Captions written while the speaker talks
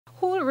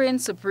Who'll reign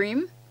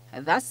supreme?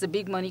 That's the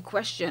big money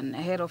question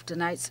ahead of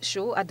tonight's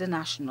show at the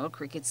National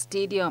Cricket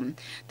Stadium.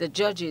 The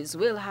judges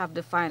will have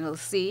the final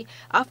say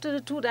after the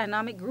two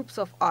dynamic groups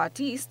of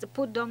artists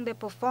put down their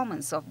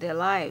performance of their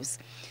lives.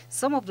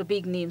 Some of the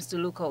big names to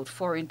look out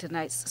for in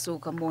tonight's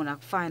Soca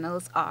Monarch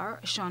finals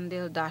are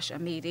Shondell Dash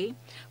Amede,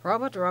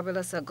 Robert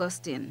Robulus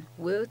Augustine,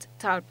 Wilt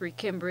Talpri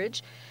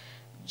Kimbridge,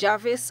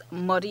 Jarvis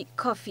Muddy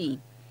Coffey,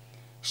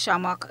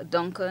 Shamak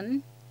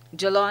Duncan,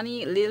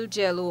 Jelani Lil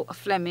Jello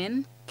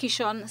Fleming,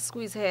 Kishon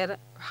Squeezehead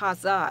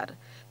Hazard,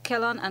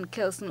 Kellan and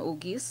Kelson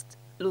Auguste,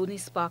 Looney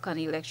Spark and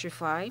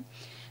Electrify,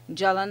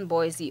 Jalan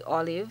Boise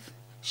Olive,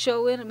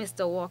 Sherwin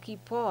Mr. Walkie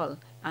Paul,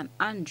 and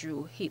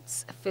Andrew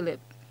Hits Philip.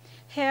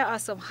 Here are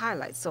some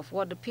highlights of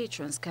what the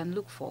patrons can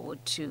look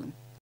forward to.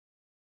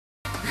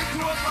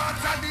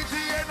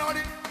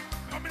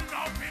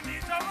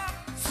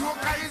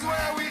 Soca is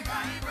where we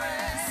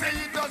say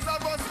it does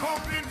have us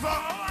hoping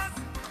for.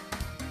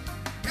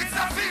 It's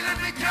a feeling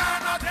we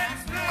cannot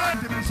explain.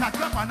 They shut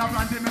up and have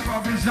planted me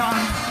provision.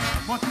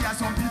 But there are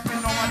some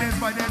people nowadays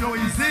why they don't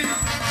easy.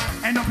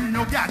 End up in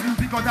your garden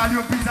because all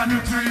your peas and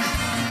your tree.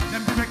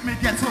 Them to make me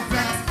get so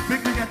vexed,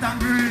 make me get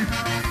angry.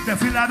 They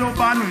feel I don't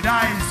ban with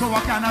eyes, so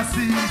I cannot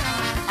see.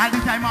 All the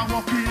time I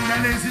walk in, the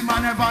lazy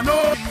man never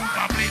know.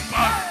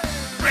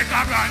 Break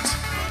a branch,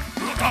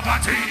 root up a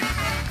tree,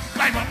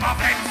 climb up a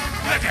fence,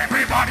 let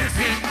everybody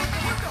see.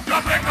 You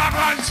break a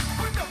branch,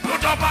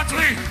 root up a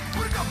tree,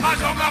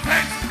 mash up a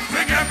fence,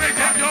 bring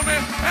everything to me.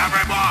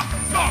 Everybody,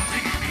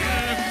 something in the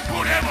air,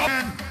 put them up.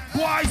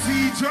 Boy,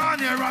 see John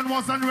here and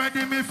wasn't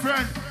ready, my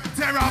friend.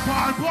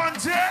 Terrapal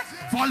Bunche,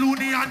 for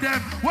Looney and them.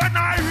 When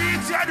I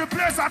reach here, the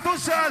place at to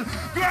shell,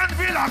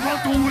 Granville, I go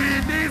to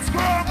win this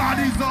strong and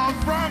it's up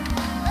from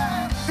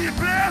the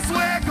place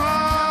where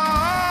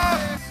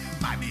God.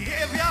 My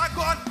behavior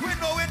good, with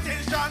no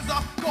intentions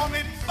of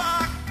coming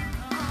back.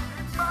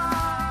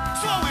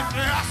 So if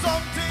there are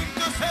something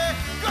to say,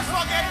 just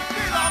forget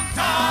the long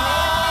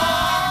time.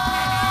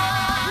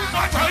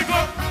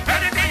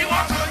 Anything you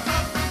want,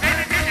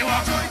 anything you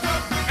want,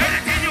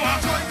 anything you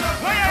want.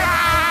 Where you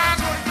at?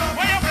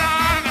 Where you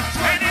plan?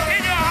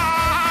 Anything you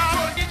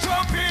want. The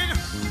jumping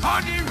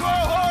on the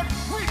road,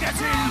 we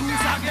getting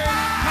loose again,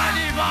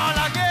 carnival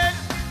again.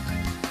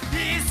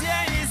 This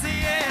year is the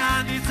year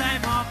and the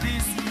time of the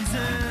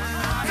season.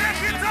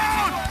 Take it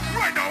down!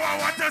 Right now I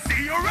want to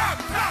see you rock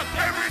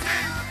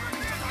everything.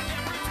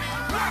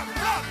 Rock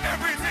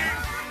everything.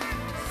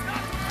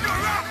 You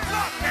rock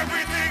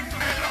everything.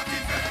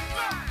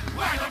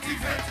 Why not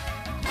event?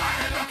 Why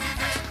not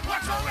event?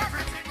 Watch how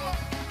everything go.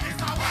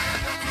 It's a wild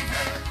not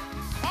event.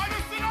 Are you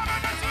still on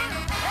the team?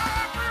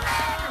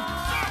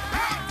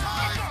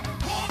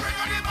 Who bring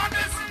on the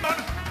madness?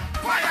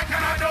 Fire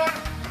cannot done.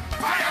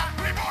 Fire,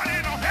 we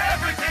burning up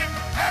everything.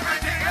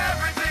 Everything,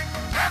 everything,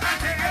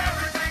 everything,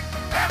 everything,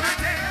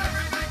 everything,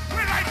 everything.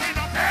 We lighting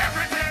up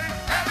everything,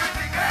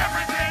 everything,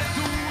 everything.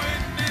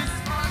 Doing this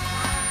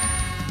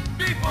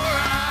before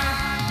I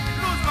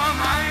lose my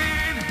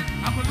mind.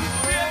 I'm going to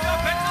create a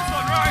better.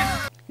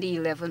 The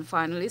 11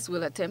 finalists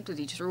will attempt to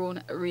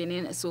dethrone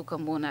reigning Soca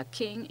Monarch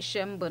King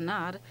Shem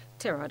Bernard,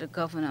 Terra the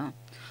Governor.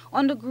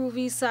 On the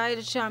Groovy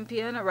side,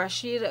 champion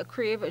Rashid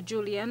Crave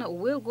Julian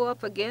will go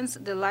up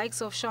against the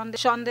likes of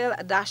Shondell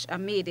Dash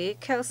Amede,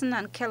 Kelson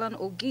and Kellan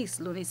Auguste,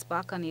 Looney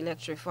Spark and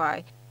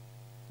Electrify,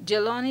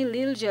 Jelani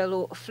Lil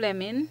Jello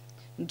Fleming,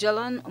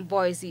 Jalan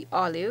Boise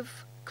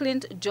Olive,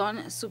 Clint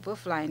John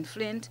Superflying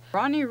Flint,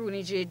 Ronnie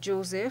Rooney J.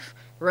 Joseph,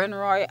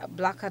 Renroy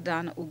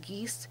Blackadan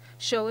Auguste,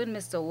 Sherwin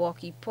Mr.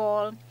 Walkie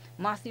Paul,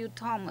 Matthew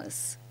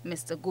Thomas,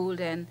 Mr.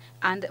 Golden,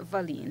 and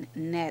Valine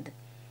Ned.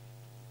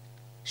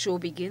 Show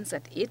begins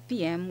at 8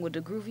 p.m. with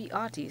the Groovy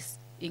artists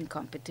in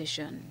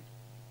competition.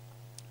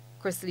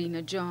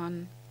 Christelina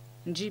John,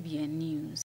 GBN News.